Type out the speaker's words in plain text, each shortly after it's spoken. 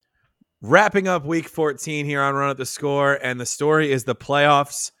Wrapping up week 14 here on Run Up the Score, and the story is the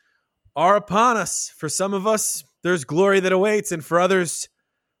playoffs are upon us. For some of us, there's glory that awaits, and for others,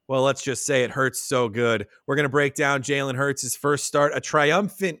 well, let's just say it hurts so good. We're going to break down Jalen Hurts' first start, a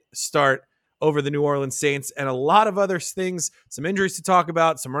triumphant start over the New Orleans Saints, and a lot of other things, some injuries to talk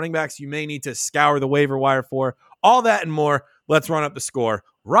about, some running backs you may need to scour the waiver wire for, all that and more. Let's run up the score.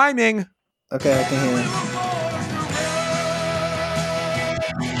 Rhyming. Okay, I can hear you.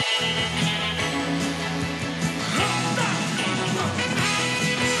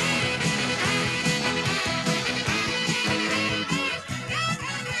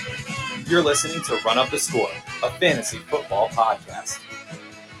 You're listening to Run Up the Score, a fantasy football podcast.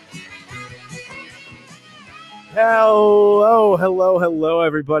 Hello,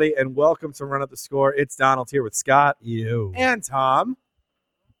 everybody, and welcome to Run Up the Score. It's Donald here with Scott, and Tom.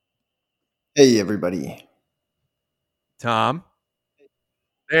 Hey, everybody. Tom.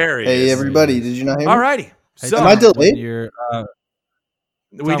 There he Hey, is. everybody. Did you not hear me? All righty. So, Am I delayed?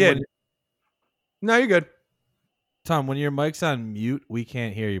 We did. No, you're good. Tom, when your mic's on mute, we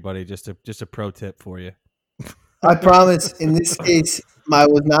can't hear you, buddy. Just a pro tip for you. I promise in this case, I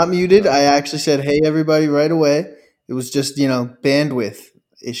was not muted. I actually said, hey, everybody, right away. It was just, bandwidth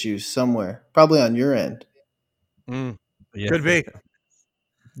issues somewhere, probably on your end. Yeah. Could be.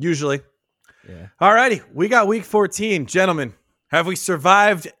 Usually. Yeah. All righty. We got week 14. Gentlemen, have we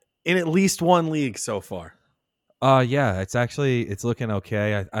survived in at least one league so far? Yeah, it's looking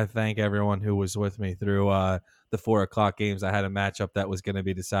okay. I thank everyone who was with me through the 4 o'clock games. I had a matchup that was going to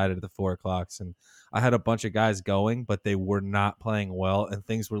be decided at the 4 o'clocks, and I had a bunch of guys going, but they were not playing well, and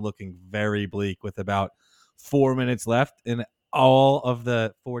things were looking very bleak with about 4 minutes left in all of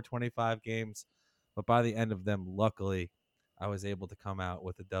the 425 games. But by the end of them, luckily, I was able to come out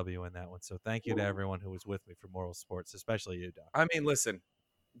with a W in that one. So thank you to everyone who was with me for Moral Sports, especially you, Doc. I mean, listen,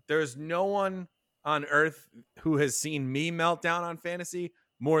 there's no one on earth who has seen me melt down on fantasy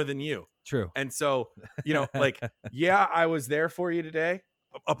more than you. True. And so, yeah, I was there for you today.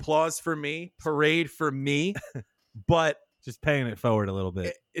 Applause for me, parade for me, but just paying it forward a little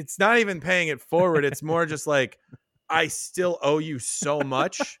bit. It's not even paying it forward. It's more just like, I still owe you so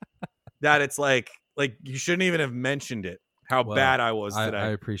much that it's like you shouldn't even have mentioned it, how bad I was today. I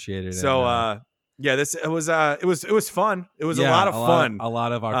appreciate it. So, yeah, it was fun. It was a lot of fun. A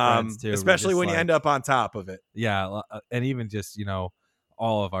lot of our friends too, especially when you end up on top of it. Yeah, and even just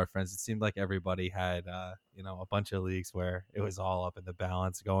all of our friends. It seemed like everybody had a bunch of leagues where it was all up in the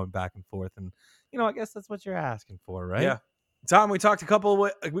balance, going back and forth, and I guess that's what you're asking for, right? Yeah. Tom, we talked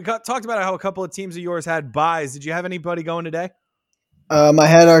about how a couple of teams of yours had buys. Did you have anybody going today? I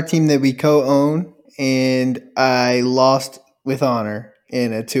had our team that we co-own, and I lost with honor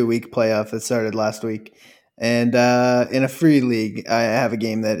in a 2-week playoff that started last week. And in a free league, I have a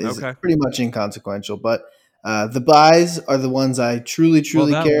game that is pretty much inconsequential. But the buys are the ones I truly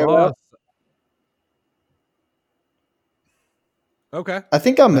care about. Okay. I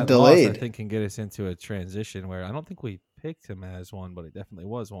think I'm that delayed. Loss, I think can get us into a transition where I don't think we picked him as one, but it definitely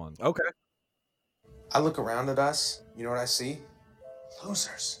was one. Okay. I look around at us. You know what I see?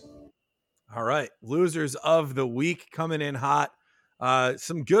 Losers. All right. Losers of the week coming in hot.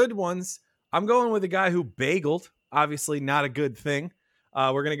 Some good ones. I'm going with a guy who bageled. Obviously not a good thing.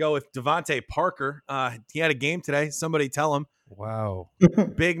 We're going to go with Devontae Parker. He had a game today. Somebody tell him. Wow.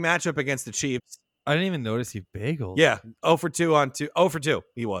 Big matchup against the Chiefs. I didn't even notice he bageled. Yeah. 0 for 2 on 2. 0 for 2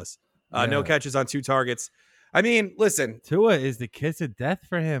 he was. No catches on 2 targets. I mean, listen. Tua is the kiss of death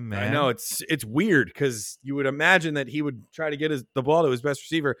for him, man. I know. It's weird because you would imagine that he would try to get the ball to his best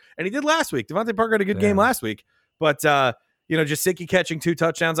receiver. And he did last week. Devontae Parker had a good game last week. But, Jasicki catching 2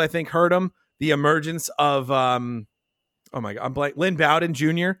 touchdowns, I think, hurt him. The emergence of, Lynn Bowden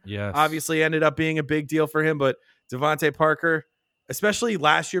Jr. Obviously ended up being a big deal for him. But Devontae Parker, especially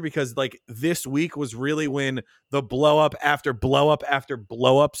last year, because this week was really when the blow up after blow up after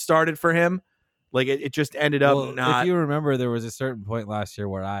blow up started for him. It just ended up not. If you remember, there was a certain point last year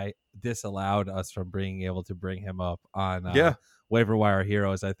where I disallowed us from being able to bring him up on Waiver Wire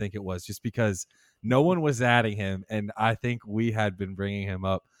Heroes. I think it was just because no one was adding him, and I think we had been bringing him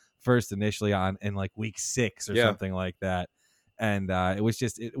up first initially in week 6 or something like that. And it was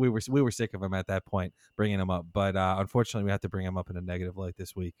just we were sick of him at that point, bringing him up. But unfortunately, we had to bring him up in a negative light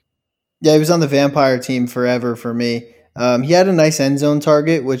this week. Yeah, he was on the vampire team forever for me. He had a nice end zone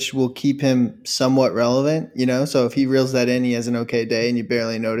target, which will keep him somewhat relevant, So if he reels that in, he has an okay day, and you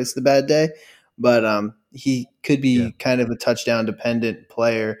barely notice the bad day. But he could be kind of a touchdown dependent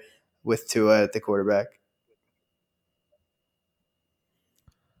player with Tua at the quarterback.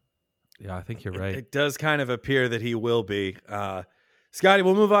 Yeah, I think you're right. It does kind of appear that he will be. Scotty,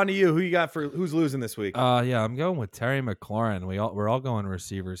 we'll move on to you. Who you got for who's losing this week? Yeah, I'm going with Terry McLaurin. We're all going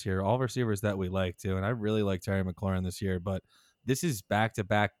receivers here, all receivers that we like too, and I really like Terry McLaurin this year. But this is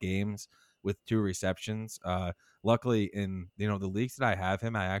back-to-back games with 2 receptions. Luckily, in the leagues that I have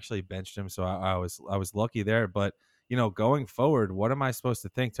him, I actually benched him, so I was lucky there. But going forward, what am I supposed to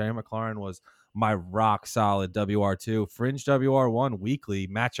think? Terry McLaurin was my rock solid WR2, fringe WR1 weekly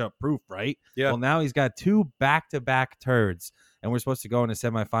matchup proof, right? Yeah. Well, now he's got 2 back-to-back turds, and we're supposed to go into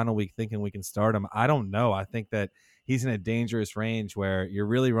semifinal week thinking we can start him. I don't know. I think that he's in a dangerous range where you're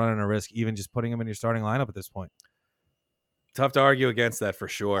really running a risk even just putting him in your starting lineup at this point. Tough to argue against that for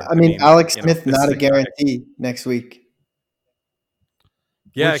sure. I mean Alex Smith, not a guarantee next week.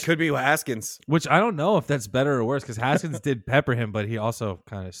 Yeah, it could be Haskins. Which I don't know if that's better or worse because Haskins did pepper him, but he also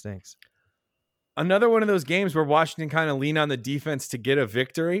kind of stinks. Another one of those games where Washington kind of lean on the defense to get a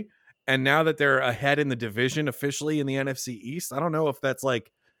victory. And now that they're ahead in the division officially in the NFC East, I don't know if that's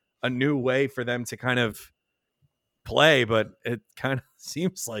like a new way for them to kind of play, but it kind of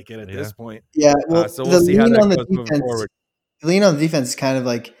seems like it at this point. Yeah, well, so we'll see how that goes moving forward. The lean on the defense is kind of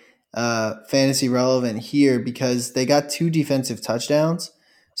like fantasy relevant here because they got 2 defensive touchdowns.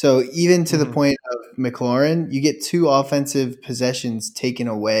 So even to the point of McLaurin, you get 2 offensive possessions taken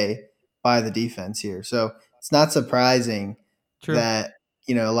away by the defense here. So it's not surprising that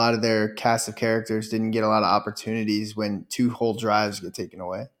a lot of their cast of characters didn't get a lot of opportunities when 2 whole drives get taken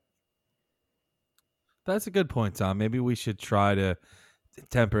away. That's a good point, Tom. Maybe we should try to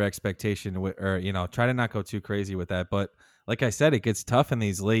temper expectation or try to not go too crazy with that. But like I said, it gets tough in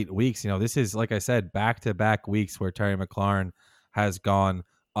these late weeks. This is, like I said, back-to-back weeks where Terry McLaurin has gone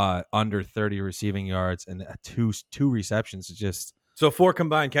under 30 receiving yards and two receptions. So 4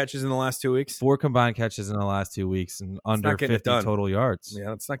 combined catches in the last 2 weeks? 4 combined catches in the last 2 weeks and under 50 total yards.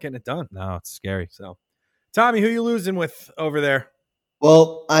 Yeah, it's not getting it done. No, it's scary. So, Tommy, who you losing with over there?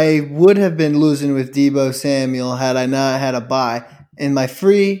 Well, I would have been losing with Deebo Samuel had I not had a bye. In my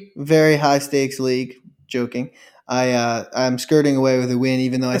free, very high-stakes league, joking, I'm skirting away with a win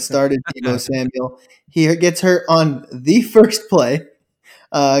even though I started Deebo Samuel. He gets hurt on the first play,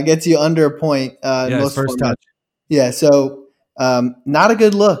 gets you under a point. His first touch. Yeah, so not a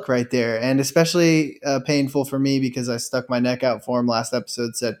good look right there, and especially painful for me because I stuck my neck out for him last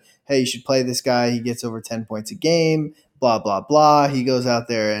episode, said, hey, you should play this guy. He gets over 10 points a game, blah, blah, blah. He goes out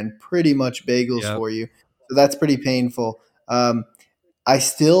there and pretty much bagels for you. So that's pretty painful. I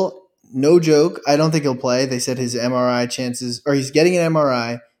still, no joke, I don't think he'll play. They said his MRI chances, or he's getting an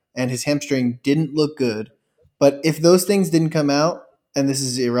MRI, and his hamstring didn't look good. But if those things didn't come out, and this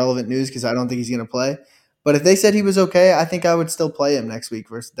is irrelevant news because I don't think he's going to play, but if they said he was okay, I think I would still play him next week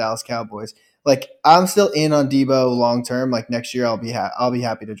versus Dallas Cowboys. Like, I'm still in on Deebo long term. Like, next year, I'll be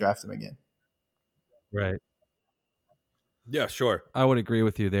happy to draft him again. Right. Yeah, sure. I would agree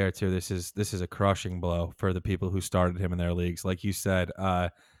with you there too. This is a crushing blow for the people who started him in their leagues. Like you said,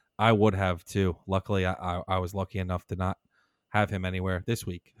 I would have too. Luckily, I was lucky enough to not have him anywhere this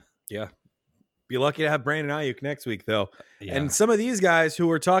week. Yeah. Be lucky to have Brandon Ayuk next week, though. Yeah. And some of these guys who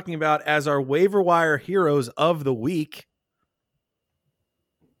we're talking about as our waiver wire heroes of the week.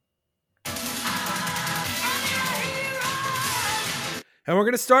 And we're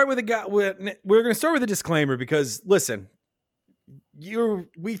going to start with a disclaimer because, listen,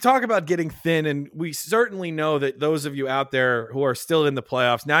 we talk about getting thin, and we certainly know that those of you out there who are still in the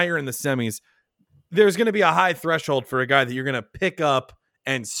playoffs, now you're in the semis, there's going to be a high threshold for a guy that you're going to pick up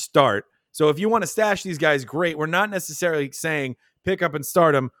and start. So if you want to stash these guys, great. We're not necessarily saying pick up and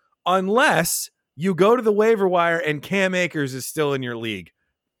start them unless you go to the waiver wire and Cam Akers is still in your league.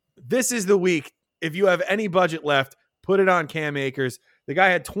 This is the week. If you have any budget left, put it on Cam Akers. The guy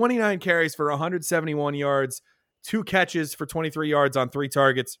had 29 carries for 171 yards, 2 catches for 23 yards on 3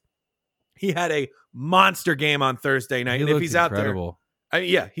 targets. He had a monster game on Thursday night. He and if he's incredible. out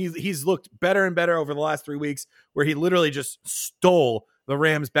there, he's looked better and better over the last 3 weeks where he literally just stole the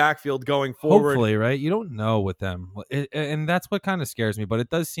Rams backfield going forward. Hopefully, right? You don't know with them. And that's what kind of scares me. But it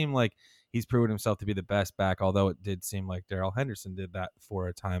does seem like he's proven himself to be the best back, although it did seem like Darrell Henderson did that for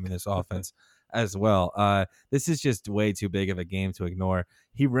a time in this offense as well. This is just way too big of a game to ignore.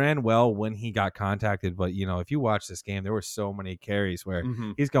 He ran well when he got contacted, but, if you watch this game, there were so many carries where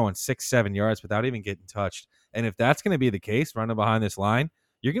he's going 6-7 yards without even getting touched. And if that's going to be the case, running behind this line,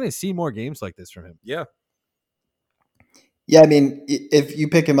 you're going to see more games like this from him. Yeah. Yeah, I mean, if you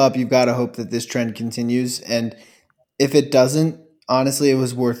pick him up, you've got to hope that this trend continues. And if it doesn't, honestly, it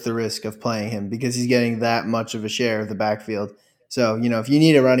was worth the risk of playing him because he's getting that much of a share of the backfield. So, if you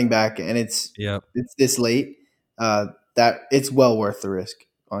need a running back and it's this late, that it's well worth the risk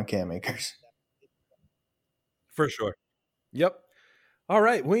on Cam Akers. For sure. Yep. All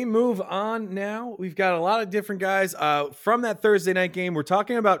right, we move on now. We've got a lot of different guys from that Thursday night game. We're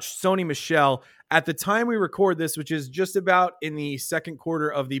talking about Sony Michel. At the time we record this, which is just about in the second quarter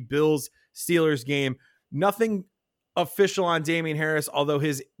of the Bills-Steelers game, nothing official on Damian Harris, although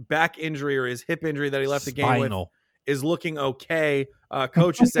his back injury or his hip injury that he left the game with is looking okay.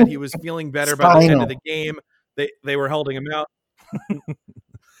 Coaches said he was feeling better by the end of the game. They were holding him out.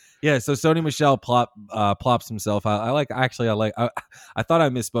 Yeah, so Sony Michel plops himself out. I thought I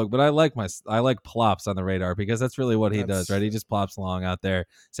misspoke, but I like plops on the radar because that's really what he does, right? He just plops along out there.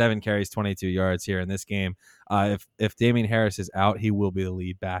 7 carries, 22 yards here in this game. If Damian Harris is out, he will be the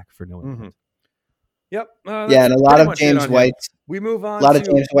lead back for New England. Mm-hmm. Yep. And a lot of James White's. We move on. A lot of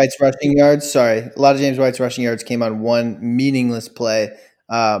James White's rushing yards. A lot of James White's rushing yards came on one meaningless play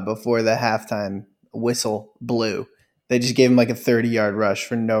before the halftime whistle blew. They just gave him like a 30-yard rush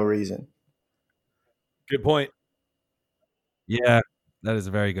for no reason. Good point. Yeah, that is a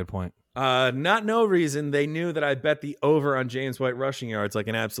very good point. Not no reason. They knew that I bet the over on James White rushing yards like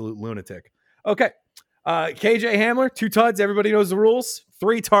an absolute lunatic. Okay. KJ Hamler, 2 tuds. Everybody knows the rules.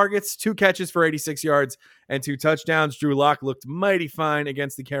 3 targets, 2 catches for 86 yards, and 2 touchdowns. Drew Lock looked mighty fine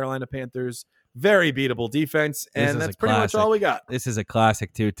against the Carolina Panthers. Very beatable defense, and that's pretty much all we got. This is a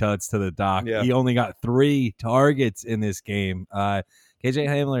classic 2 tuds to the doc. Yeah. He only got 3 targets in this game. KJ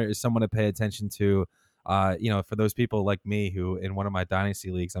Hamler is someone to pay attention to. For those people like me who in one of my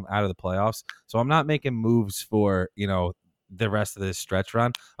dynasty leagues, I'm out of the playoffs, so I'm not making moves for the rest of this stretch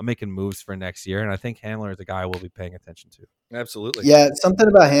run. I'm making moves for next year, and I think Hamler is a guy we'll be paying attention to. Absolutely. Yeah, something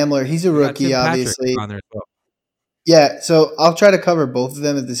about Hamler. He's a rookie, obviously. On there as well. Yeah, so I'll try to cover both of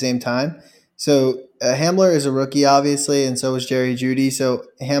them at the same time. So Hamler is a rookie, obviously, and so is Jerry Jeudy. So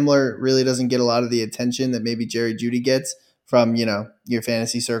Hamler really doesn't get a lot of the attention that maybe Jerry Jeudy gets from, your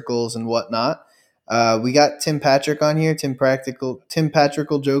fantasy circles and whatnot. We got Tim Patrick on here, Tim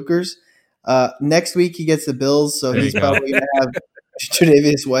Patrickal Jokers. Next week he gets the Bills, so he's probably going to have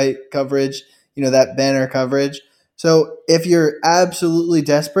Tre'Davious White coverage, that banner coverage. So if you're absolutely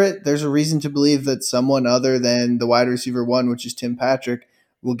desperate, there's a reason to believe that someone other than the wide receiver 1, which is Tim Patrick,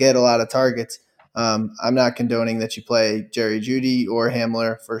 will get a lot of targets. I'm not condoning that you play Jerry Jeudy or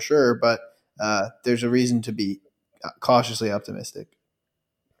Hamler for sure, but there's a reason to be cautiously optimistic.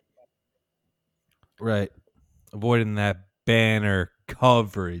 Right. Avoiding that banner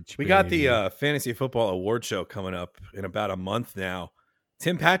coverage. We got the Fantasy Football Award Show coming up in about a month now.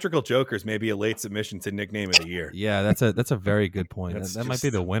 Tim Patrickal Jokers may be a late submission to nickname of the year. Yeah, that's a very good point. That might be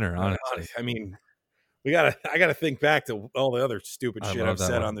the winner, honestly. I mean, I gotta think back to all the other stupid shit I've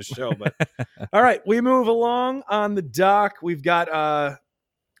said on the show. But all right, we move along on the dock. We've got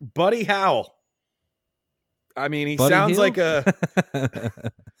Buddy Howell. I mean, he sounds like it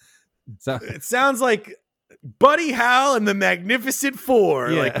sounds like Buddy Howell and the Magnificent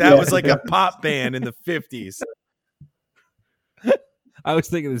Four. Yeah. Like that was like a pop band in the 50s. I was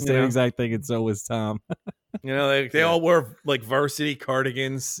thinking the same exact thing, and so was Tom. They all wore like varsity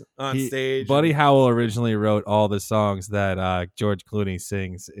cardigans on stage. Buddy Howell originally wrote all the songs that George Clooney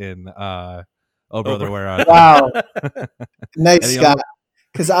sings in Oh Brother, Where Are You? Wow. Nice, Scott.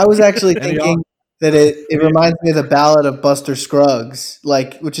 Because I was actually thinking that it reminds me of the Ballad of Buster Scruggs,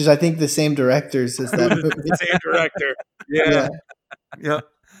 which is, I think, the same directors as that movie. The same director. Yeah.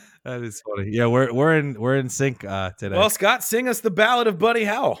 That is funny. Yeah, we're in sync today. Well, Scott, sing us the Ballad of Buddy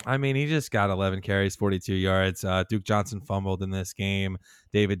Howell. I mean, he just got 11 carries, 42 yards. Duke Johnson fumbled in this game.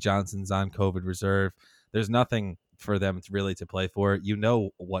 David Johnson's on COVID reserve. There's nothing for them to play for. You know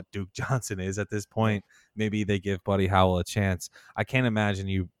what Duke Johnson is at this point. Maybe they give Buddy Howell a chance. I can't imagine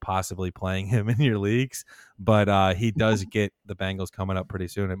you possibly playing him in your leagues, but he does get the Bengals coming up pretty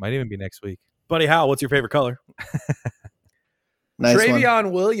soon. It might even be next week. Buddy Howell, what's your favorite color? Nice Travion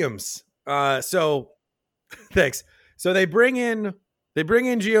one. Williams. Thanks. So they bring in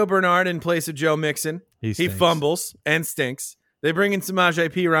Gio Bernard in place of Joe Mixon. He fumbles and stinks. They bring in Samaje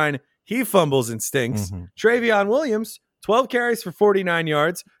Perine. He fumbles and stinks. Mm-hmm. Travion Williams, 12 carries for 49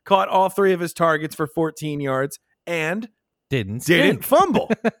 yards, caught all 3 of his targets for 14 yards, and didn't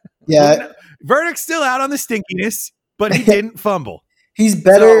fumble. Yeah. Verdict's still out on the stinkiness, but he didn't fumble. He's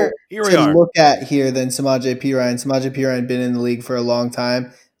better to look at here than Samaje Perine. Samaje Perine been in the league for a long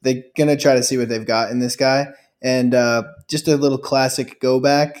time. They're going to try to see what they've got in this guy. And just a little classic go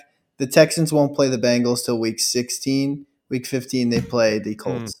back. The Texans won't play the Bengals till week 16. Week 15, they play the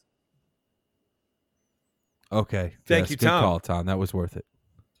Colts. Okay. Thank you, good Tom. Good call, Tom. That was worth it.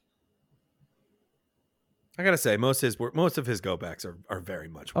 I got to say, most of his go backs are very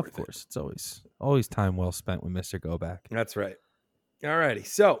much worth it. Of course. It's always time well spent with Mr. Go Back. That's right. All righty.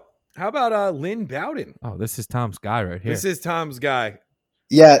 So, how about Lynn Bowden? Oh, this is Tom's guy right here. This is Tom's guy.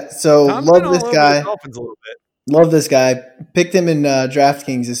 Yeah, so Tom's been love this all over the guy. Dolphins a little bit. Love this guy. Picked him in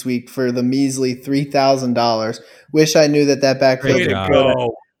DraftKings this week for the measly $3,000. Wish I knew that backfield Great would job. go to,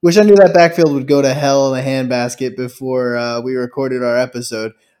 wish I knew that backfield would go to hell in a handbasket before we recorded our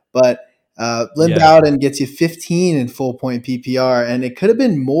episode. But Lynn Yeah. Bowden gets you 15 in full point PPR, and it could have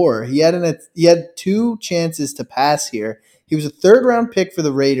been more. He had 2 chances to pass here. He was a 3rd-round pick for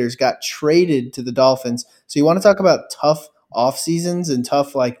the Raiders, got traded to the Dolphins. So you want to talk about tough off seasons and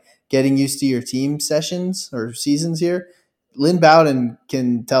tough getting used to your team sessions or seasons here. Lynn Bowden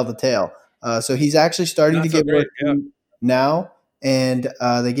can tell the tale. So he's actually starting Not to so get great, work now, and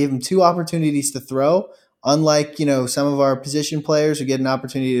they gave him 2 opportunities to throw. Unlike some of our position players who get an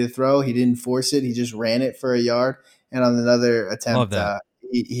opportunity to throw, he didn't force it. He just ran it for a yard. And on another attempt, that.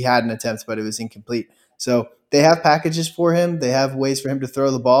 he had an attempt, but it was incomplete. So they have packages for him. They have ways for him to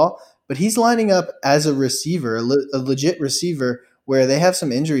throw the ball. But he's lining up as a receiver, a legit receiver, where they have some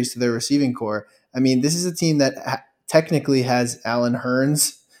injuries to their receiving core. I mean, this is a team that technically has Alan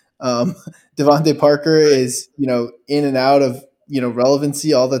Hearns. Devontae Parker is, in and out of,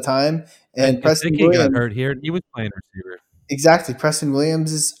 relevancy all the time. And Preston Gesicki got Williams hurt here. He was playing receiver. exactly. Preston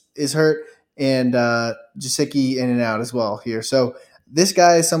Williams is hurt, and Gesicki in and out as well here. So this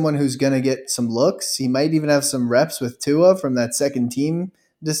guy is someone who's going to get some looks. He might even have some reps with Tua from that second team.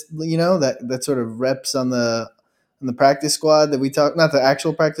 Just that sort of reps on the practice squad that we talk, not the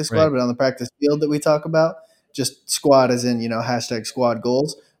actual practice squad, Right. but on the practice field that we talk about. Just squad as in hashtag squad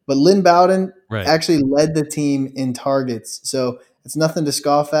goals. But Lynn Bowden Right. actually led the team in targets, so it's nothing to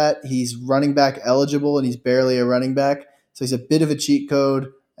scoff at. He's running back eligible, and he's barely a running back. So he's a bit of a cheat code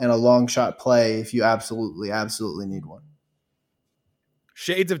and a long shot play if you absolutely need one.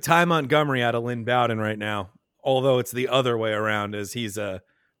 Shades of Ty Montgomery out of Lynn Bowden right now, although it's the other way around, as he's a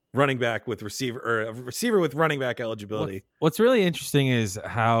running back with receiver, or a receiver with running back eligibility. What's really interesting is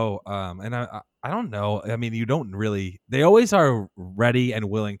how, and I don't know. I mean, you don't really. They always are ready and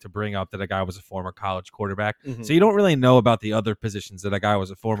willing to bring up that a guy was a former college quarterback, so you don't really know about the other positions that a guy was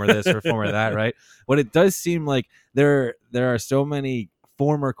a former this or former that, right? But it does seem like there are so many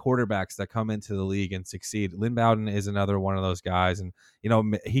former quarterbacks that come into the league and succeed. Lynn Bowden is another one of those guys, and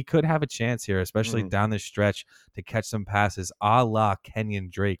he could have a chance here, especially down this stretch, to catch some passes a la Kenyon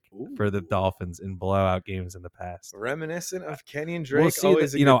Drake for the Dolphins in blowout games in the past. Reminiscent of Kenyon Drake. We'll see.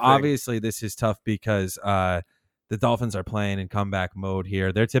 Always That, obviously this is tough because the Dolphins are playing in comeback mode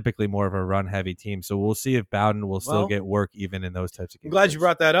here. They're typically more of a run-heavy team, so we'll see if Bowden will still get work even in those types of games. I'm glad you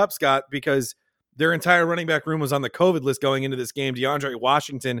brought that up, Scott, because their entire running back room was on the COVID list going into this game. DeAndre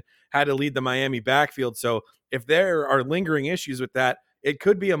Washington had to lead the Miami backfield. So if there are lingering issues with that, it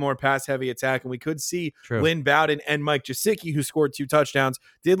could be a more pass-heavy attack, and we could see Lynn Bowden and Mike Gesicki, who scored 2 touchdowns,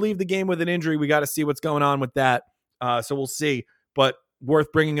 did leave the game with an injury. We got to see what's going on with that. So we'll see. But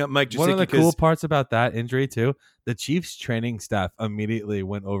worth bringing up Mike Gesicki. One of the cool parts about that injury, too, the Chiefs training staff immediately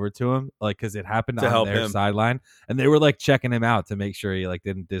went over to him, because it happened on their sideline, and they were checking him out to make sure he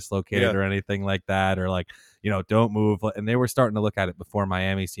didn't dislocate it or anything like that, or don't move. And they were starting to look at it before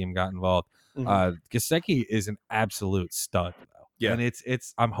Miami's team got involved. Gesicki is an absolute stud, though. Yeah, and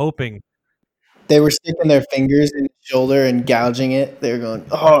it's I'm hoping they were sticking their fingers in his shoulder and gouging it. They were going,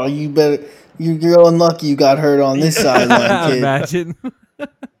 "Oh, you're unlucky you got hurt on this sideline, kid." Imagine.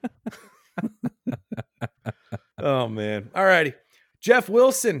 Oh man! All righty, Jeff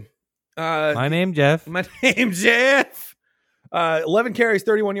Wilson. My name Jeff. 11 carries,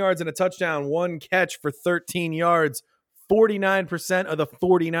 31 yards, and a touchdown. 1 catch for 13 yards. 49% of the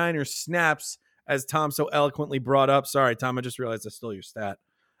 49ers snaps, as Tom so eloquently brought up. Sorry, Tom, I just realized I stole your stat.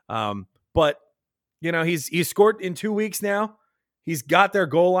 But he's scored in 2 weeks now. He's got their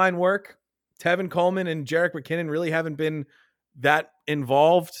goal line work. Tevin Coleman and Jerick McKinnon really haven't been that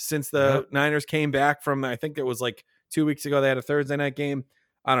involved since the Niners came back from, I think it was 2 weeks ago. They had a Thursday night game.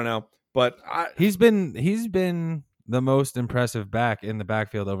 I don't know, but he's been the most impressive back in the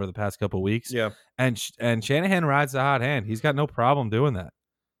backfield over the past couple of weeks. Yeah, and Shanahan rides the hot hand. He's got no problem doing that.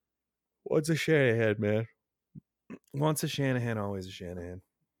 What's a Shanahan, man? Once a Shanahan, always a Shanahan.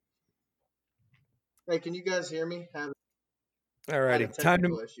 Hey, can you guys hear me? All righty, time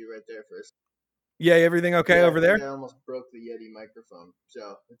to issue right there first. Yeah, everything okay over there? I almost broke the Yeti microphone,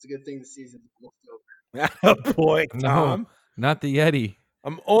 so it's a good thing the season's almost over. Oh boy, Tom. No, not the Yeti.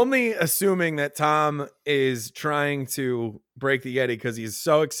 I'm only assuming that Tom is trying to break the Yeti because he's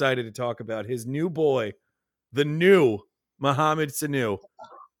so excited to talk about his new boy, the new Mohamed Sanu,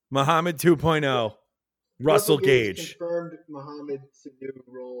 Mohamed 2.0, Russell Gage. Confirmed Mohamed Sanu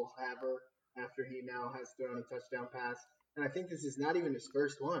role haver after he now has thrown a touchdown pass. And I think this is not even his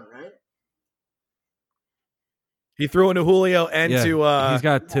first one, right? He threw into Julio and Yeah, to he's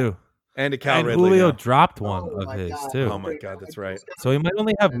got 2. and to Cal And Ridley. Julio now. dropped one of his too. Oh my God, that's right. So he might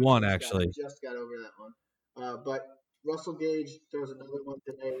only have one actually. Just got over that one. But Russell Gage throws another one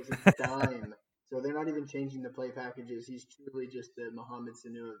today. It was a dime. So they're not even changing the play packages. He's truly just the Mohamed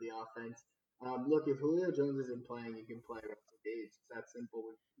Sanu of the offense. Look, if Julio Jones isn't playing, you can play Russell Gage. It's that simple.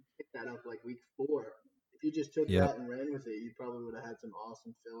 We picked that up like week 4. If you just took that and ran with it, you probably would have had some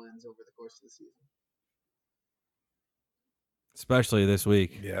awesome fill-ins over the course of the season. Especially this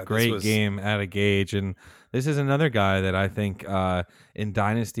week. Yeah, great game out of Gage. And this is another guy that I think in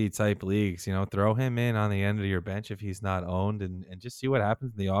dynasty type leagues, throw him in on the end of your bench if he's not owned and just see what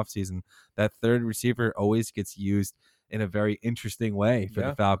happens in the offseason. That third receiver always gets used in a very interesting way for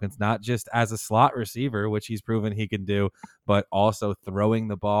the Falcons, not just as a slot receiver, which he's proven he can do, but also throwing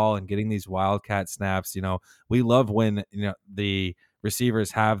the ball and getting these wildcat snaps. We love when the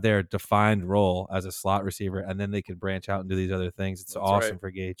receivers have their defined role as a slot receiver, and then they can branch out and do these other things. It's awesome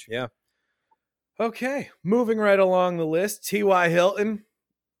for Gage. Yeah. Okay, moving right along the list, T.Y. Hilton.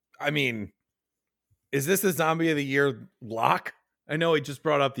 I mean, is this the Zombie of the Year lock? I know he just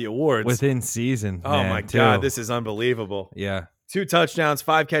brought up the awards. Within season. Oh, my God, this is unbelievable. Yeah. 2 touchdowns,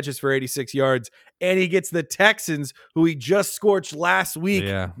 5 catches for 86 yards, and he gets the Texans, who he just scorched last week.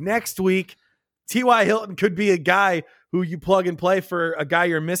 Yeah. Next week, T.Y. Hilton could be a guy who you plug and play for a guy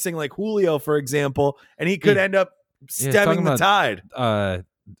you're missing, like Julio, for example, and he could end up stemming the tide.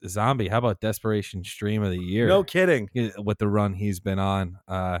 Zombie, how about Desperation Stream of the Year? No kidding. With the run he's been on.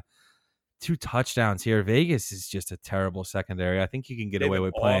 2 touchdowns here. Vegas is just a terrible secondary. I think you can get away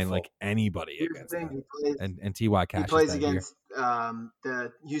with playing like anybody against them. And T.Y. cashes He plays that against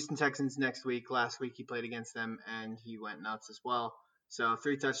the Houston Texans next week. Last week he played against them, and he went nuts as well. So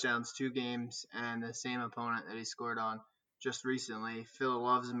 3 touchdowns, 2 games, and the same opponent that he scored on just recently. Phil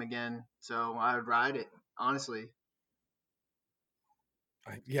loves him again, so I would ride it, honestly.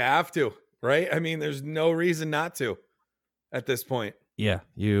 You have to, right? I mean, there's no reason not to at this point. Yeah,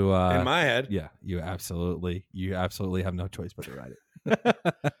 you in my head. Yeah, you absolutely have no choice but to ride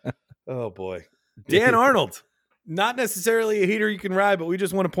it. Oh boy. Dan Arnold. Not necessarily a heater you can ride, but we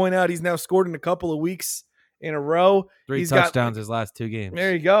just want to point out he's now scored in a couple of weeks in a row. 3 touchdowns his last 2 games.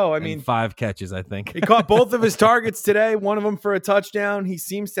 There you go. I mean, 5 catches, I think. He caught both of his targets today, one of them for a touchdown. He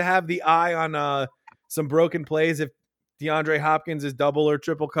seems to have the eye on some broken plays if DeAndre Hopkins is double or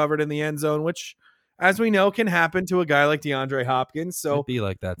triple covered in the end zone, which, as we know, can happen to a guy like DeAndre Hopkins. So it'd be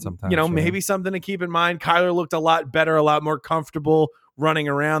like that sometimes. Maybe something to keep in mind. Kyler looked a lot better, a lot more comfortable running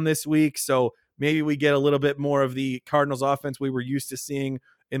around this week. So maybe we get a little bit more of the Cardinals offense we were used to seeing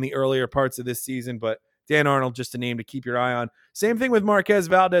in the earlier parts of this season. But Dan Arnold, just a name to keep your eye on. Same thing with Marquez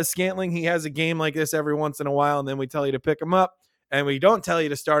Valdez-Scantling. He has a game like this every once in a while, and then we tell you to pick him up, and we don't tell you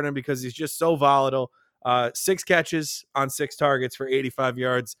to start him because he's just so volatile. 6 catches on 6 targets for 85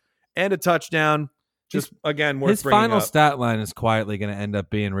 yards and a touchdown. Just again, worth his bringing final up. stat line is quietly going to end up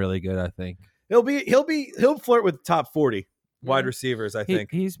being really good. I think he'll flirt with top 40 wide receivers. I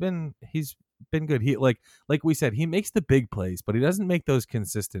think he's been good. He like we said, he makes the big plays, but he doesn't make those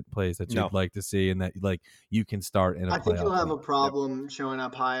consistent plays that you'd like to see, and that you can start in. I think he'll have a problem showing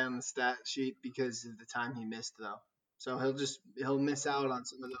up high on the stat sheet because of the time he missed, though. So he'll miss out on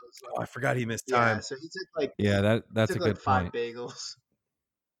some of those. I forgot he missed time. Yeah, so he took that's a good 5 point. bagels.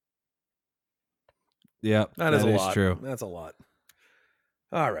 Yeah, that is true. That's a lot.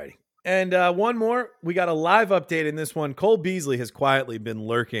 All righty. And one more. We got a live update in this one. Cole Beasley has quietly been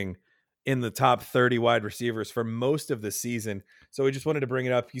lurking in the top 30 wide receivers for most of the season. So we just wanted to bring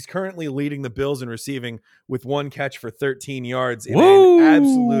it up. He's currently leading the Bills in receiving with 1 catch for 13 yards in an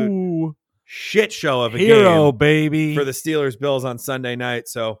absolute shit show of a hero, game baby, for the Steelers-Bills on Sunday night.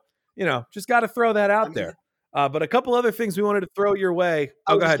 So, just got to throw that out there. But a couple other things we wanted to throw your way.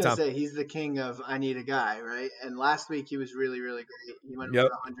 I was go ahead, going Tom. to say, he's the king of I need a guy, right? And last week he was really, really great. He went over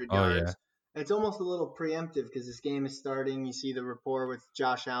 100 yards. Yeah. It's almost a little preemptive because this game is starting. You see the rapport with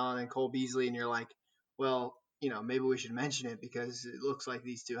Josh Allen and Cole Beasley, and you're like, well, maybe we should mention it because it looks like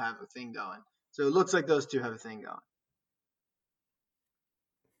these two have a thing going. So it looks like those two have a thing going.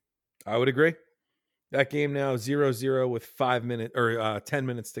 I would agree. That game now 0-0 with 5 minutes or 10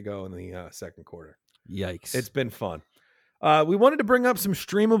 minutes to go in the second quarter. Yikes. It's been fun. We wanted to bring up some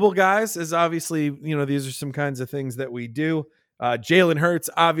streamable guys, as obviously, these are some kinds of things that we do. Jalen Hurts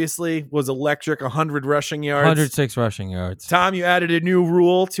obviously was electric, 100 rushing yards. 106 rushing yards. Tom, you added a new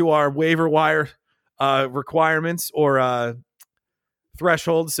rule to our waiver wire requirements or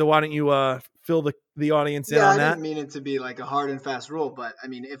threshold. So why don't you fill the audience in on that? I didn't mean it to be like a hard and fast rule, but I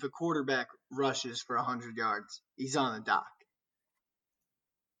mean, if a quarterback rushes for 100 yards, he's on the dock.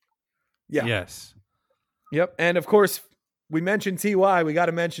 Yeah. Yes. Yep. And of course, we mentioned TY. We got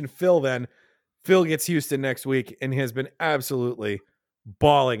to mention Phil then. Phil gets Houston next week and has been absolutely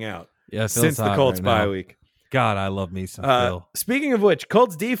balling out since the Colts bye week. God, I love me some Phil. Speaking of which,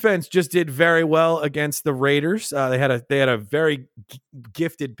 Colts defense just did very well against the Raiders. They had a very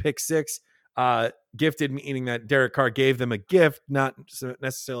gifted pick six. Gifted meaning that Derek Carr gave them a gift, not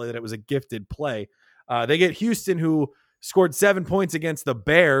necessarily that it was a gifted play. They get Houston, who scored 7 points against the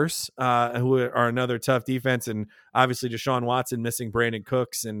Bears, who are another tough defense, and obviously Deshaun Watson missing Brandon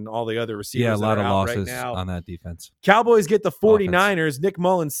Cooks and all the other receivers. Yeah, a lot of losses right now on that defense. Cowboys get the 49ers. Offense. Nick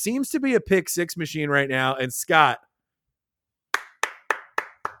Mullins seems to be a pick six machine right now, and Scott,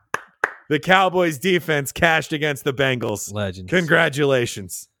 the Cowboys defense cashed against the Bengals. Legends.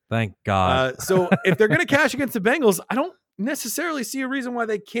 Congratulations. Thank God. So if they're going to cash against the Bengals, I don't necessarily see a reason why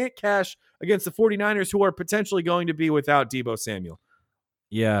they can't cash against the 49ers, who are potentially going to be without Deebo Samuel.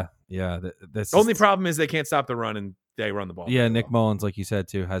 Yeah. The only problem is they can't stop the run, and they run the ball. Yeah, Nick Mullins, like you said,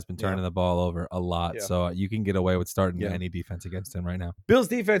 too, has been turning the ball over a lot. Yeah. So you can get away with starting any defense against him right now. Bills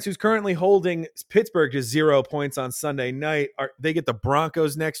defense, who's currently holding Pittsburgh to 0 points on Sunday night, they get the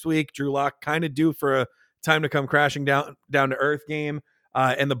Broncos next week. Drew Lock kind of due for a time to come crashing down to earth game.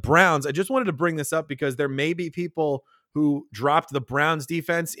 And the Browns, I just wanted to bring this up because there may be people who dropped the Browns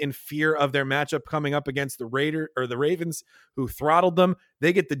defense in fear of their matchup coming up against the Ravens, who throttled them.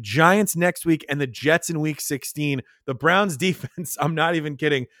 They get the Giants next week and the Jets in week 16. The Browns defense, I'm not even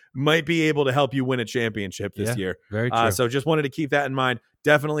kidding, might be able to help you win a championship this year. Very true. So just wanted to keep that in mind.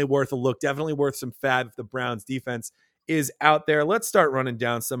 Definitely worth a look. Definitely worth some fab if the Browns defense is out there. Let's start running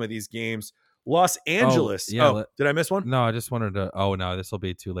down some of these games. Los Angeles. Did I miss one? No, I just wanted to. Oh, no, this will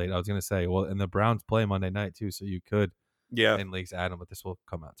be too late. I was going to say, well, and the Browns play Monday night, too, so you could in leagues add them, but this will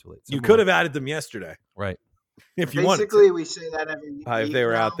come out too late. You could have added them yesterday. Right. If you wanted to. Basically, we say that every week. If they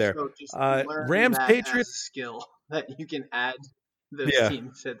were out there. So Rams, Patriots. As a skill that you can add those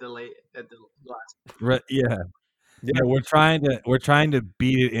teams at the last. Right, yeah, we're trying to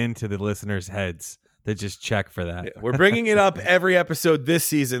beat it into the listeners' heads. They just check for that. Yeah, we're bringing it up every episode this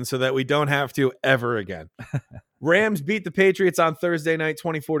season so that we don't have to ever again. Rams beat the Patriots on Thursday night,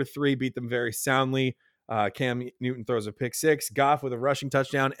 24-3, beat them very soundly. Cam Newton throws a pick six. Goff with a rushing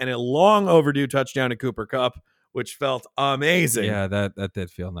touchdown and a long overdue touchdown to Cooper Kupp, which felt amazing. Yeah, that did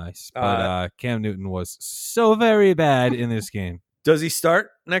feel nice. But Cam Newton was so very bad in this game. Does he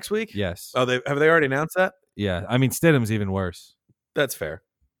start next week? Yes. Oh, have they already announced that? Yeah. I mean, Stidham's even worse. That's fair.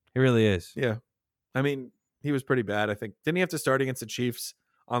 He really is. Yeah. I mean, he was pretty bad, I think. Didn't he have to start against the Chiefs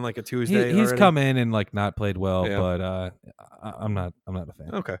on like a Tuesday? He's come in and like not played well, but I'm not a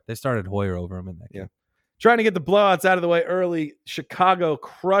fan. Okay. They started Hoyer over him in that game. Trying to get the blowouts out of the way early. Chicago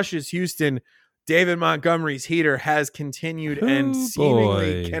crushes Houston. David Montgomery's heater has continued and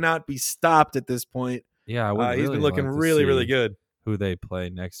seemingly cannot be stopped at this point. Yeah, I would he's been looking really, really good. Who they play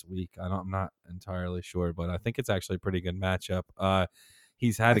next week? I'm not entirely sure, but I think it's actually a pretty good matchup.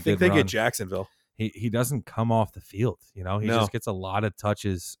 He's had a good run. I think they get Jacksonville. He doesn't come off the field, He just gets a lot of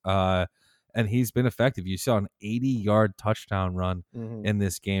touches, and he's been effective. You saw an 80-yard touchdown run in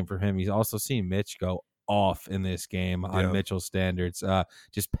this game for him. He's also seen Mitch go off in this game on Mitchell's standards,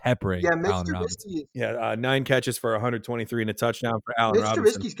 just peppering Allen Robinson. 9 catches for 123 and a touchdown for Allen Robinson.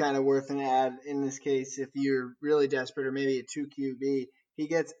 Mitch Trubisky's kind of worth an ad in this case if you're really desperate, or maybe a 2 QB. He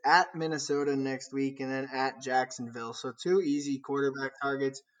gets at Minnesota next week and then at Jacksonville. So 2 easy quarterback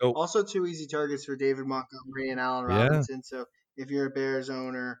targets. Also 2 easy targets for David Montgomery and Allen Robinson. So if you're a Bears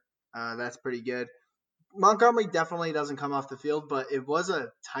owner, that's pretty good. Montgomery definitely doesn't come off the field, but it was a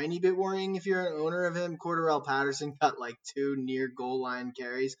tiny bit worrying if you're an owner of him. Cordarrelle Patterson got like 2 near goal line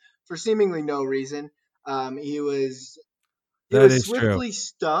carries for seemingly no reason. He was swiftly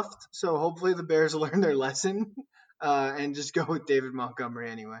stuffed, so hopefully the Bears learn their lesson and just go with David Montgomery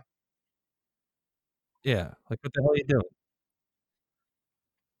anyway. Yeah, like what the hell are you doing?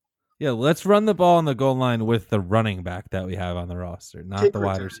 Yeah, let's run the ball on the goal line with the running back that we have on the roster, not the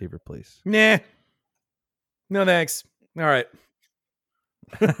wide receiver, please. Nah. No, thanks. All right.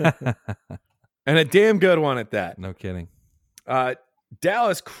 And a damn good one at that. No kidding.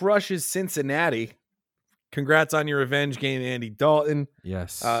 Dallas crushes Cincinnati. Congrats on your revenge game, Andy Dalton.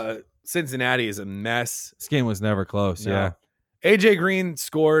 Yes. Cincinnati is a mess. This game was never close. No. Yeah. AJ Green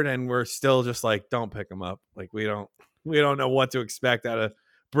scored, and we're still just like, don't pick him up. Like we don't know what to expect out of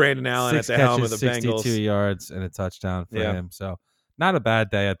Brandon Allen at the helm of the Bengals. 62 yards and a touchdown for him. So not a bad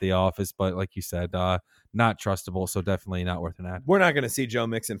day at the office, but like you said, not trustable. So definitely not worth an ad. We're not going to see Joe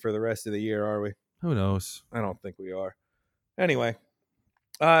Mixon for the rest of the year, are we? Who knows? I don't think we are. Anyway,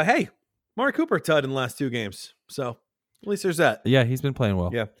 hey, Amari Cooper tud in the last 2 games. So at least there's that. Yeah, he's been playing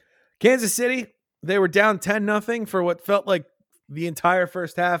well. Yeah. Kansas City They were down 10-0 for what felt like the entire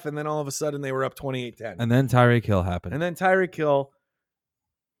first half, and then all of a sudden they were up 28-10. And then Tyreek Hill happened. And then Tyreek Hill,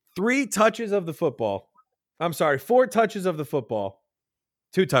 4 touches of the football,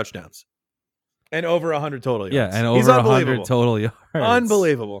 2 touchdowns, and over 100 total yards. Yeah, and over 100 total yards.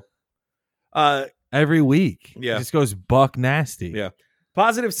 Unbelievable. Every week. Yeah. It just goes buck nasty. Yeah.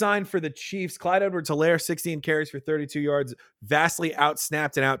 Positive sign for the Chiefs. Clyde Edwards-Helaire, 16 carries for 32 yards, vastly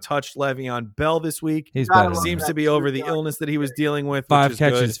outsnapped and outtouched Le'Veon Bell this week. He's better. Seems to be over the illness that he was dealing with. 5 which is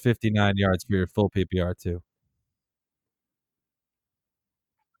catches, good. 59 yards for your full PPR too.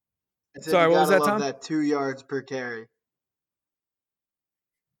 Sorry, what was that, Tom? That 2 yards per carry.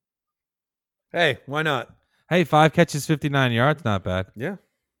 Hey, why not? Hey, 5 catches, 59 yards, not bad. Yeah,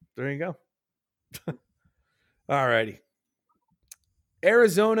 there you go. All righty.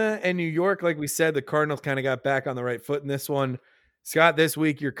 Arizona and New York, like we said, the Cardinals kind of got back on the right foot in this one. Scott, this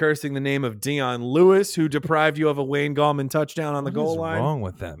week you're cursing the name of Dion Lewis, who deprived you of a Wayne Gallman touchdown on the goal line. What's wrong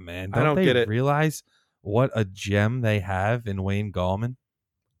with that, man? I don't get it. Realize what a gem they have in Wayne Gallman?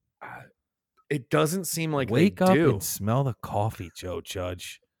 It doesn't seem like Wake they up do. and smell the coffee, Joe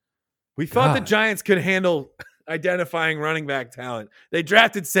Judge. We thought the God. Giants could handle identifying running back talent. They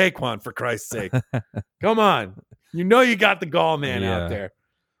drafted Saquon, for Christ's sake. Come on. You know you got the Gall man out there.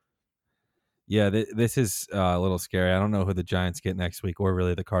 Yeah, this is a little scary. I don't know who the Giants get next week or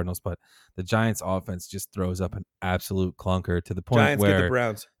really the Cardinals, but the Giants offense just throws up an absolute clunker to the point Giants where get the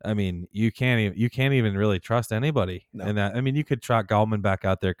Browns. I mean, you can't even really trust anybody in that. I mean, you could trot Gallman back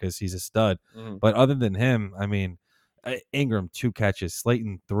out there because he's a stud, but other than him, I mean, Ingram 2 catches,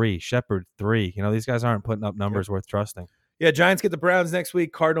 Slayton 3, Shepard 3. You know, these guys aren't putting up numbers worth trusting. Yeah, Giants get the Browns next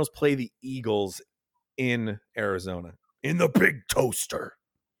week. Cardinals play the Eagles in Arizona in the Big Toaster.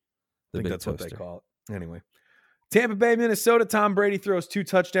 I think that's what they call it. Anyway, Tampa Bay, Minnesota. Tom Brady throws 2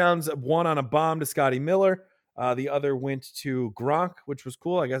 touchdowns, one on a bomb to Scotty Miller. The other went to Gronk, which was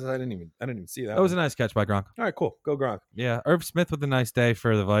cool. I guess I didn't even see that. That was a nice catch by Gronk. All right, cool. Go Gronk. Yeah, Irv Smith with a nice day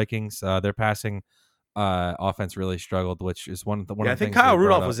for the Vikings. Their passing offense really struggled, which is one of the I think Kyle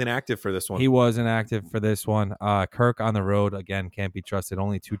Rudolph was inactive for this one. He was inactive for this one. Kirk on the road again can't be trusted.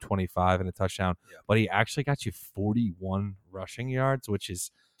 Only 225 and a touchdown, but he actually got you 41 rushing yards, which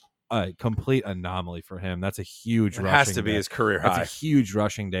is a complete anomaly for him. That's a huge rushing has to be day. his career high. That's a huge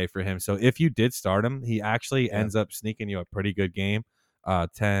rushing day for him. So if you did start him, he actually ends up sneaking you a pretty good game.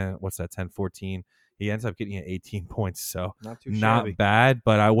 10-14. He ends up getting you 18 points. So not bad,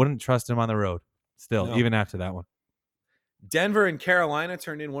 but I wouldn't trust him on the road still, even after that one. Denver and Carolina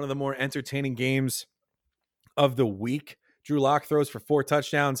turned in one of the more entertaining games of the week. Drew Lock throws for 4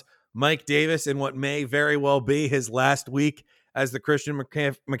 touchdowns. Mike Davis in what may very well be his last week as the Christian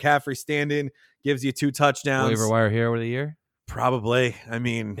McCaffrey stand-in gives you 2 touchdowns. Waiver wire hero of the year? Probably. I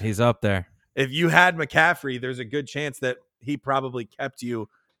mean, he's up there. If you had McCaffrey, there's a good chance that he probably kept you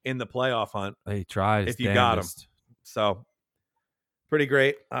in the playoff hunt. He tried. If you got him. So, pretty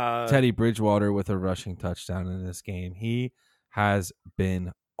great. Teddy Bridgewater with a rushing touchdown in this game. He has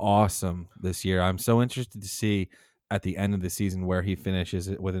been awesome this year. I'm so interested to see at the end of the season where he finishes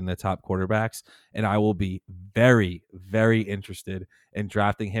within the top quarterbacks. And I will be very, very interested in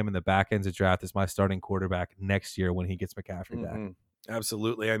drafting him in the back ends of draft as my starting quarterback next year when he gets McCaffrey back.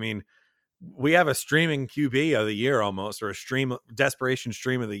 Absolutely. I mean, we have a streaming QB of the year almost, or a desperation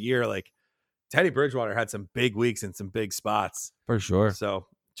stream of the year. Like Teddy Bridgewater had some big weeks and some big spots. For sure. So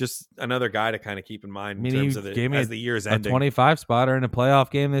just another guy to kind of keep in mind in terms of as the year's ending. A 25 spotter in a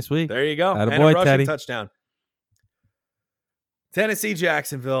playoff game this week. There you go. Attaboy, and a rushing Teddy. touchdown. Tennessee,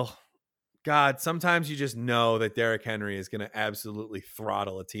 Jacksonville. God, sometimes you just know that Derrick Henry is going to absolutely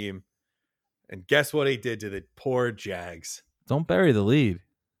throttle a team. And guess what he did to the poor Jags? Don't bury the lead.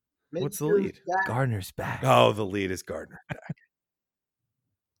 What's the lead? Gardner's back. Oh, the lead is Gardner back.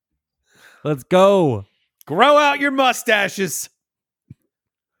 Let's go. Grow out your mustaches.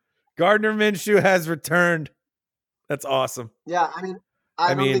 Gardner Minshew has returned. That's awesome. Yeah,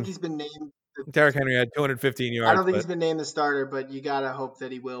 I don't think he's been named. Derrick Henry had 215 yards. I don't think he's been named the starter, but you got to hope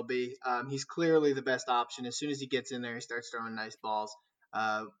that he will be. He's clearly the best option. As soon as he gets in there, he starts throwing nice balls.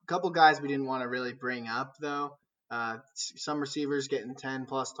 A couple guys we didn't want to really bring up, though. Some receivers getting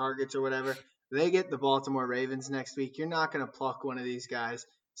 10-plus targets or whatever. They get the Baltimore Ravens next week. You're not going to pluck one of these guys,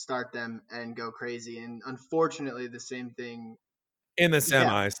 start them, and go crazy. And unfortunately, the same thing in the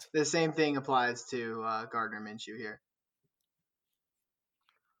semis. The same thing applies to Gardner Minshew here.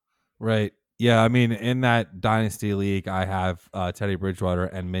 Right. Yeah, I mean, in that dynasty league, I have Teddy Bridgewater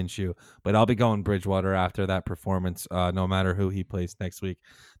and Minshew, but I'll be going Bridgewater after that performance, no matter who he plays next week.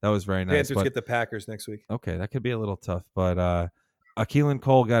 That was very nice. Panthers get the Packers next week. Okay, that could be a little tough, but Keelan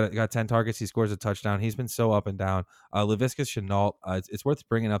Cole got 10 targets. He scores a touchdown. He's been so up and down. Laviska Shenault, it's worth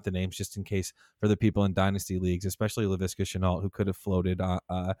bringing up the names just in case for the people in dynasty leagues, especially Laviska Shenault, who could have floated on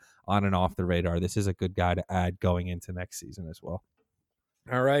and off the radar. This is a good guy to add going into next season as well.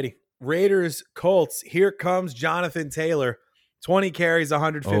 All righty. Raiders, Colts. Here comes Jonathan Taylor. 20 carries,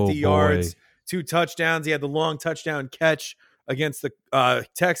 150 yards, 2 touchdowns. He had the long touchdown catch against the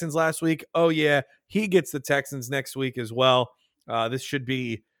Texans last week. Oh, yeah. He gets the Texans next week as well. This should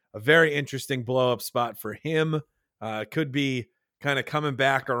be a very interesting blow-up spot for him. Could be kind of coming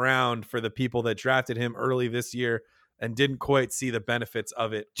back around for the people that drafted him early this year and didn't quite see the benefits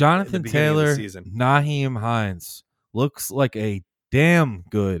of it. Jonathan Taylor, season. Nyheim Hines looks like a damn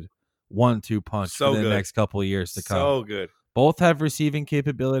good 1-2 punch for the next couple of years to come. So good. Both have receiving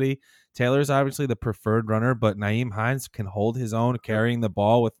capability. Taylor's obviously the preferred runner, but Nyheim Hines can hold his own carrying the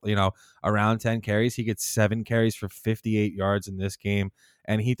ball with, around 10 carries. He gets 7 carries for 58 yards in this game,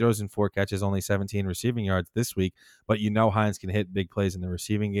 and he throws in 4 catches, only 17 receiving yards this week. But Hines can hit big plays in the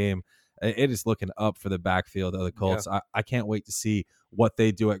receiving game. It is looking up for the backfield of the Colts. Yeah. I can't wait to see what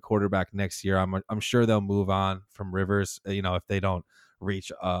they do at quarterback next year. I'm sure they'll move on from Rivers, if they don't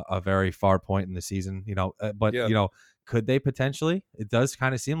reach a very far point in the season, could they potentially? It does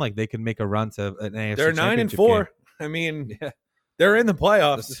kind of seem like they could make a run to an AFC They're 9-4. Game. I mean, they're in the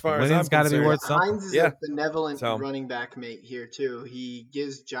playoffs as far as I'm concerned. Got to be worth something. Hines is a benevolent running back mate here too. He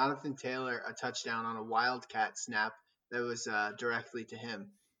gives Jonathan Taylor a touchdown on a wildcat snap that was directly to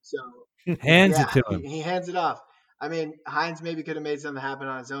him. So hands it to him. He hands it off. I mean, Hines maybe could have made something happen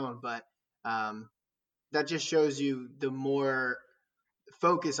on his own, but that just shows you the more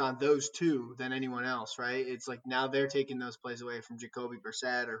focus on those two than anyone else, right? It's like now they're taking those plays away from Jacoby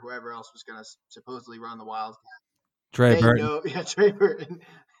Brissett or whoever else was going to supposedly run the Wildcat. Trey Burton. Trey Burton.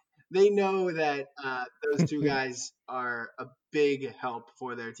 They know that those two guys are a big help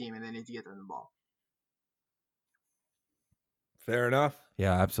for their team, and they need to get them the ball. Fair enough.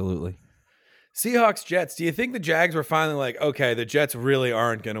 Yeah, absolutely. Seahawks, Jets. Do you think the Jags were finally like, okay, the Jets really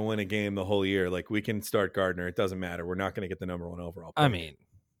aren't going to win a game the whole year? Like, we can start Gardner. It doesn't matter. We're not going to get the number 1 overall pick. I mean,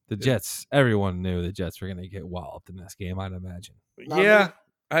 the Jets, everyone knew the Jets were going to get walloped in this game, I'd imagine. Yeah.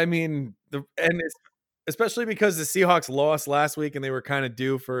 I mean, especially because the Seahawks lost last week and they were kind of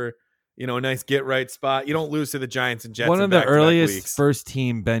due for, a nice get-right spot. You don't lose to the Giants and Jets. One of the earliest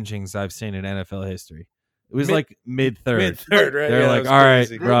first-team benchings I've seen in NFL history. It was like mid-third. Mid-third, right? They're like, all right,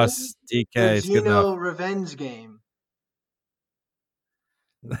 Russ, DK, it's good enough. Revenge game.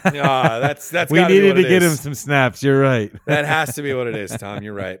 That's we needed to get him some snaps. You're right. That has to be what it is, Tom.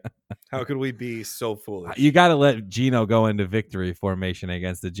 You're right. How could we be so foolish? You got to let Geno go into victory formation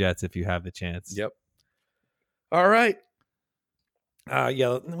against the Jets if you have the chance. Yep. All right.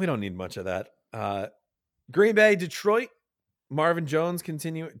 Yeah, we don't need much of that. Green Bay, Detroit. Marvin Jones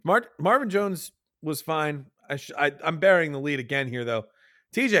continue. Marvin Jones was fine. I'm bearing the lead again here, though.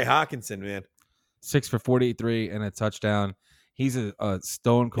 TJ Hawkinson, man. 6 for 43 and a touchdown. He's a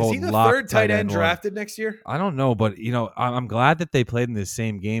stone cold. Is he the third tight end drafted next year? I don't know, but I'm glad that they played in the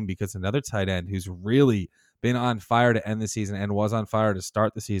same game because another tight end who's really been on fire to end the season and was on fire to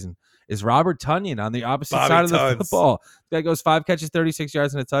start the season is Robert Tonyan on the opposite side of the football. The guy goes 5 catches, 36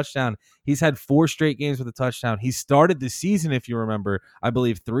 yards, and a touchdown. He's had 4 straight games with a touchdown. He started the season, if you remember, I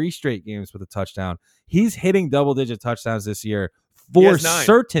believe 3 straight games with a touchdown. He's hitting double-digit touchdowns this year for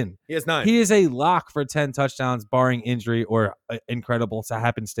certain. He has 9. He is a lock for 10 touchdowns, barring injury or incredible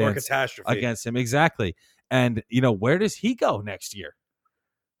happenstance or catastrophe against him. Exactly. And, where does he go next year?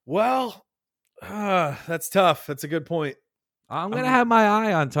 Well, that's tough. That's a good point. I'm going to have my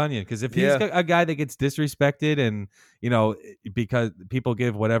eye on Tonyan because if he's a guy that gets disrespected and, because people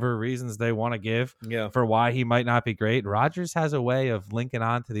give whatever reasons they want to give for why he might not be great, Rodgers has a way of linking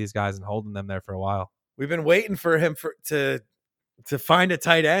on to these guys and holding them there for a while. We've been waiting for him to find a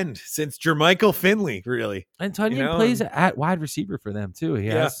tight end since Jermichael Finley, really. And Tonyan plays at wide receiver for them, too. He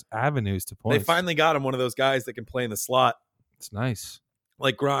has avenues to points. They finally got him one of those guys that can play in the slot. It's nice.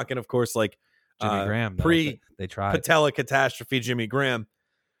 Like Gronk and, of course, like Jimmy Graham. They tried. Patella catastrophe, Jimmy Graham.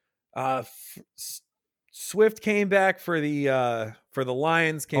 Swift came back for the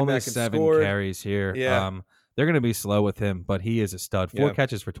Lions. Only back and 7 scored. carries here. Yeah. They're going to be slow with him, but he is a stud. 4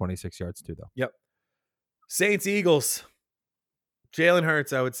 catches for 26 yards, too, though. Yep. Saints, Eagles. Jalen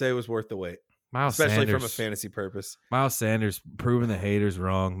Hurts, I would say, was worth the wait. Especially from a fantasy purpose. Miles Sanders proving the haters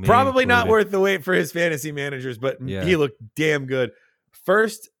wrong. Probably not worth the wait for his fantasy managers, but he looked damn good.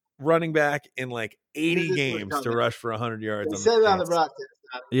 First running back in like 80 games to rush for 100 yards. They said it on the broadcast.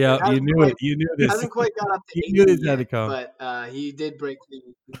 Yeah, you knew it. You knew this. He hasn't quite got up to 80 you knew this had to come. But he did break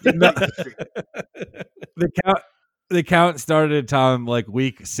the The count started, Tom, like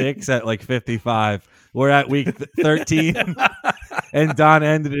week 6 at like 55. We're at week 13, and Don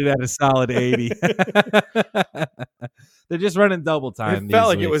ended it at a solid 80. They're just running double time. It felt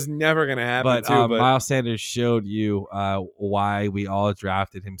like weeks. it was never going to happen, but but Miles Sanders showed you why we all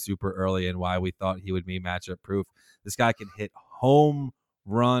drafted him super early and why we thought he would be matchup proof. This guy can hit home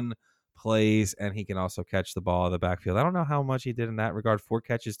run plays, and he can also catch the ball in the backfield. I don't know how much he did in that regard. 4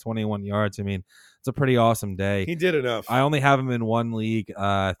 catches, 21 yards. I mean, it's a pretty awesome day. he did enough. I only have him in one league.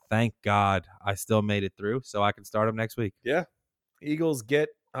 Thank God I still made it through, so I can start him next week. Yeah. Eagles get,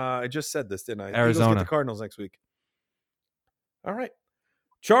 I just said this, didn't I? Arizona. Eagles get the Cardinals next week. All right.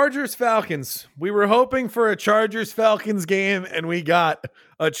 Chargers-Falcons. We were hoping for a Chargers-Falcons game, and we got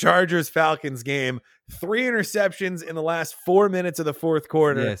a Chargers-Falcons game. 3 interceptions in the last 4 minutes of the fourth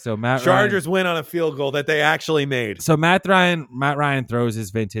quarter. Yeah, so Chargers win on a field goal that they actually made. So Matt Ryan throws his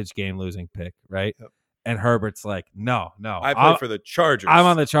vintage game-losing pick, right? Yep. And Herbert's like, no. I play for the Chargers. I'm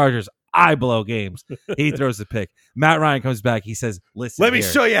on the Chargers. I blow games. He throws the pick. Matt Ryan comes back. He says, listen, Let me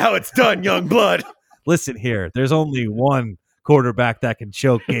show you how it's done, young blood. Listen here. There's only one quarterback that can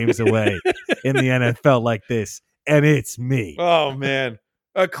choke games away in the NFL like this, and it's me. Oh, man.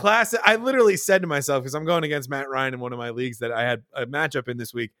 A classic. I literally said to myself, because I'm going against Matt Ryan in one of my leagues that I had a matchup in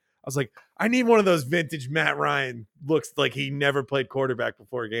this week, I was like, I need one of those vintage Matt Ryan looks like he never played quarterback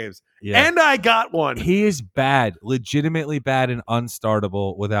before games. Yeah. And I got one. He is bad, legitimately bad and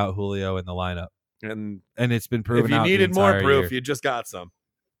unstartable without Julio in the lineup. And it's been proven if you out needed the more entire proof, year. you just got some.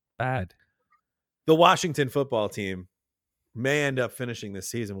 Bad. The Washington football team may end up finishing this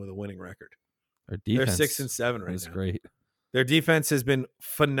season with a winning record. Their defense, They're 6-7 right is now. great. Their defense has been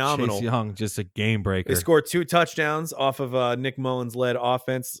phenomenal. Chase Young, just a game breaker. They scored 2 touchdowns off of Nick Mullins-led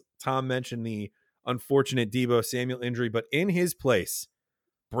offense. Tom mentioned the unfortunate Deebo Samuel injury, but in his place,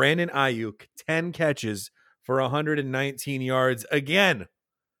 Brandon Ayuk, 10 catches for 119 yards. Again,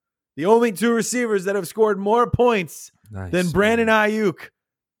 the only 2 receivers that have scored more points than Brandon Ayuk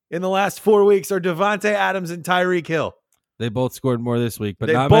in the last 4 weeks are Devontae Adams and Tyreek Hill. They both scored more this week, but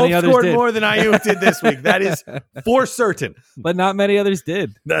They not both many others scored did. more than Ayuk did this week. That is for certain. But not many others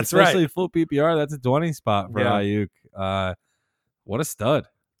did. That's Especially right. full PPR. That's a 20 spot for Yeah. Ayuk. What a stud.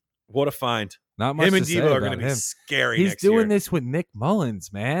 What a find. Not much Him and to say Deebo are about going to be him. scary He's next doing year. this with Nick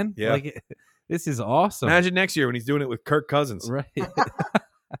Mullins, man. Yeah. Like, this is awesome. Imagine next year when he's doing it with Kirk Cousins. Right.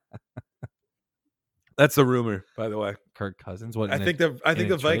 That's the rumor, by the way. Kirk Cousins. What? I think the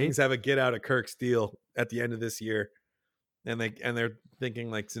a Vikings have a get out of Kirk's deal at the end of this year, and they're thinking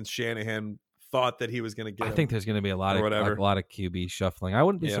like since Shanahan thought that he was going to get. I think there's going to be a lot or of whatever. a lot of QB shuffling. I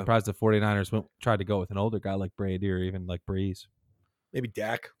wouldn't be Yeah. surprised if 49ers tried to go with an older guy like Brady or even like Breeze. maybe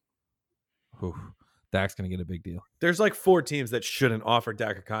Dak. Oof. Dak's going to get a big deal. There's like 4 teams that shouldn't offer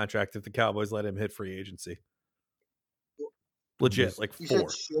Dak a contract if the Cowboys let him hit free agency. Legit, like You 4.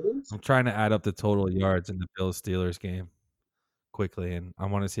 said shouldn't? I'm trying to add up the total yards in the Bills-Steelers game quickly, and I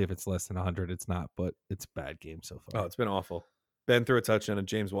want to see if it's less than 100. It's not, but it's a bad game so far. Oh, it's been awful. Ben threw a touchdown to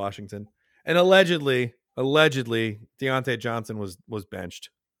James Washington, and allegedly, Deontay Johnson was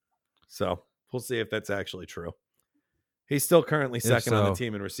benched. So we'll see if that's actually true. He's still currently second on the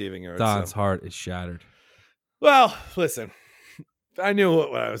team in receiving yards. Don's heart is shattered. Well, listen, I knew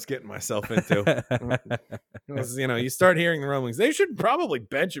what I was getting myself into. It was, you start hearing the rumblings. They should probably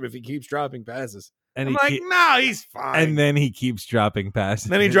bench him if he keeps dropping passes. And I'm he like, keep- no, he's fine. And then he keeps dropping passes.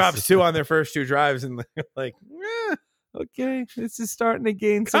 Then he drops 2 on their first 2 drives, and they're like, Okay, this is starting to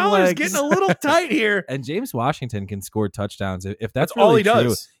gain some collar's legs. getting a little tight here. And James Washington can score touchdowns. If that's all really he true,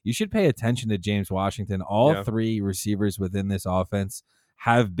 does. you should pay attention to James Washington. All Yeah. 3 receivers within this offense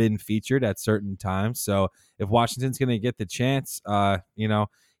have been featured at certain times. So if Washington's going to get the chance,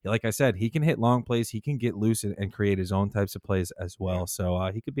 like I said, he can hit long plays. He can get loose and create his own types of plays as well.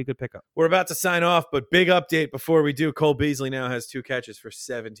 So he could be a good pickup. We're about to sign off, but big update before we do. Cole Beasley now has 2 catches for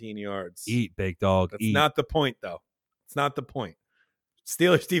 17 yards. Eat, big dog. That's Eat. not the point, though. It's not the point.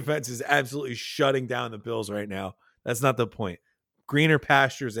 Steelers defense is absolutely shutting down the Bills right now. That's not the point. Greener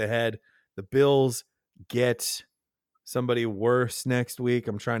pastures ahead. The Bills get somebody worse next week.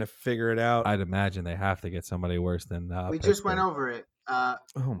 I'm trying to figure it out. I'd imagine they have to get somebody worse than We just went Pittsburgh. over it. Oh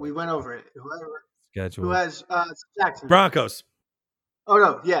my We went over it. Whoever Schedule. who has Jackson. Broncos. Oh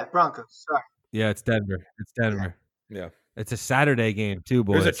no, yeah, Broncos. Sorry. Yeah, it's Denver. It's Denver. Yeah. It's a Saturday game too,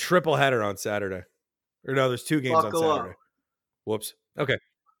 boys. There's a triple header on Saturday. Or no, there's 2 games Buckle on up. Saturday. Whoops. Okay.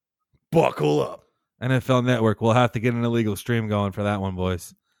 Buckle up. NFL Network. We'll have to get an illegal stream going for that one,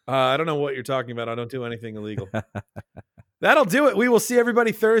 boys. I don't know what you're talking about. I don't do anything illegal. That'll do it. We will see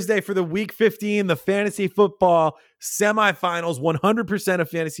everybody Thursday for the Week 15, the fantasy football semifinals. 100% of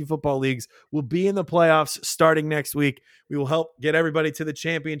fantasy football leagues will be in the playoffs starting next week. We will help get everybody to the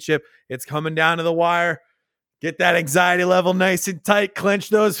championship. It's coming down to the wire. Get that anxiety level nice and tight. Clench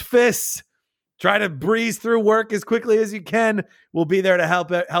those fists. Try to breeze through work as quickly as you can. We'll be there to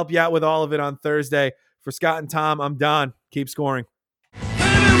help you out with all of it on Thursday. For Scott and Tom, I'm Don. Keep scoring.